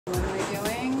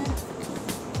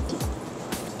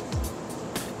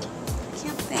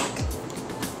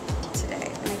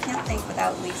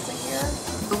without Lisa here.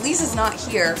 But Lisa's not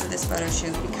here for this photo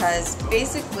shoot because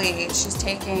basically she's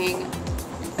taking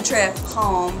a trip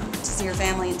home to see her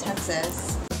family in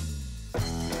Texas.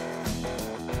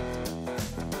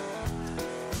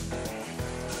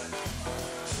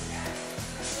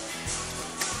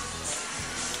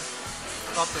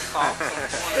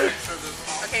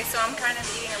 Okay, so I'm kind of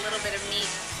eating a little bit of meat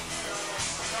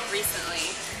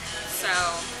recently. So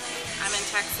I'm in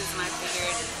Texas and I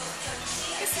figured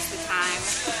this is the time.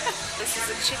 This is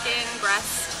a chicken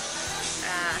breast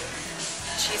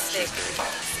cheesesteak.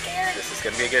 This is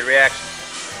going to be a good reaction.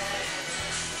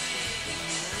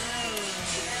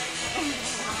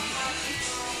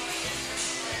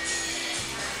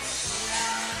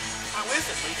 How is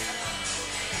it, Lisa?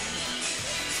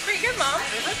 Pretty good, Mom.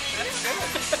 Is it? That's good.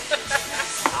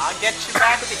 I'll get you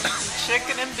back to eating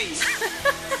chicken and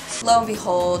beef. Lo and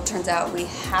behold, turns out we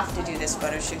have to do this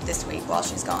photo shoot this week while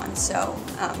she's gone. So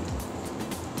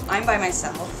I'm by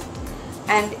myself.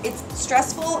 And it's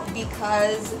stressful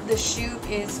because the shoot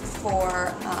is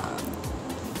for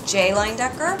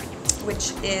Leyendecker,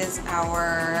 which is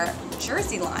our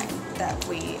jersey line that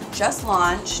we just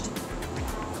launched.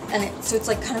 And so it's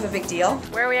like kind of a big deal.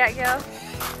 Where are we at, Gil?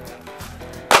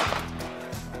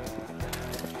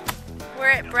 We're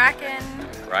at Bracken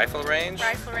Rifle range?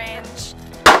 Rifle Range.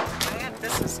 Man,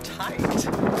 this is tight.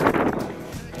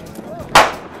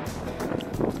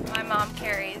 My mom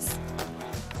carries.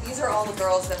 These are all the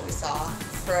girls that we saw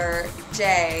for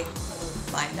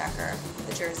Leyendecker,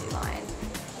 the jersey line.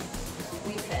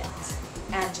 We picked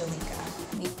Angelica,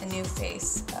 the new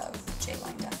face of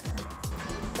Leyendecker.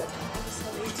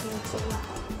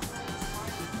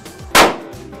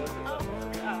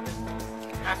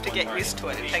 I have to get used to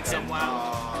it. It takes a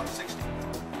while. 60.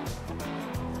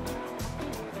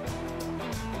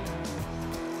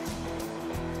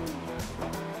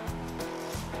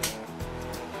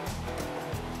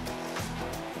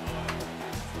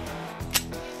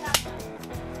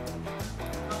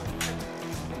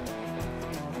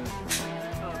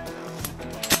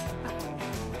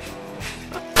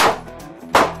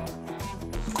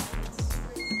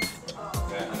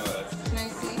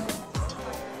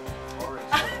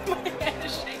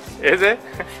 Is it?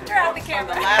 Turn out the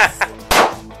camera.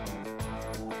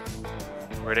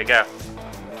 Where'd it go?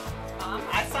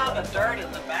 I saw the dirt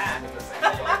in the back.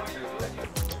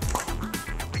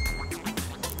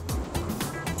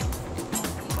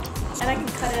 And I can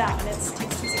cut it out, and it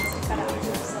takes 2 seconds to cut out.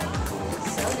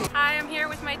 Hi, I'm here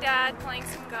with my dad playing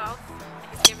some golf.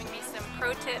 He's giving me some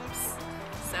pro tips,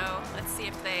 so let's see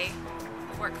if they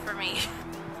work for me.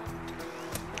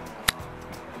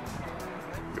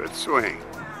 Good swing.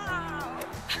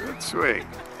 Good swing.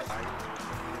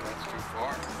 That's too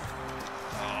far.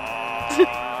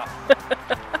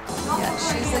 Yeah,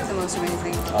 she's like the most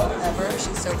amazing ever.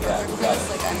 She's so perfect for this.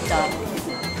 Like, I'm done.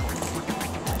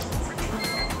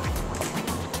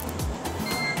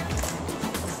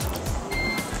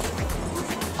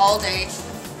 All day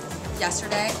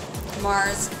yesterday,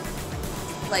 Mars,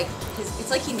 like,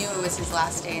 it's like he knew it was his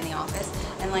last day in the office.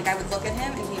 And like, I would look at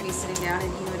him and he'd be sitting down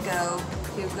and he would go,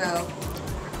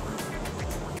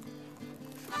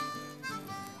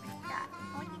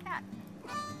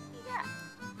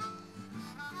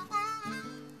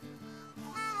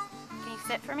 Can you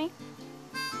sit for me?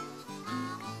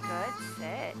 Good,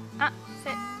 sit.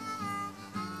 Sit.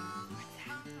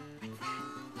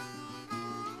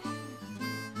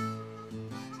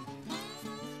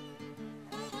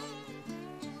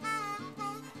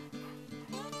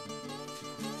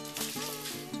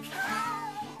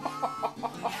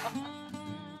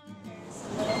 What's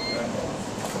that?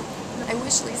 I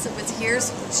wish Lisa was here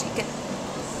so she could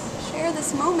share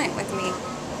this moment with me.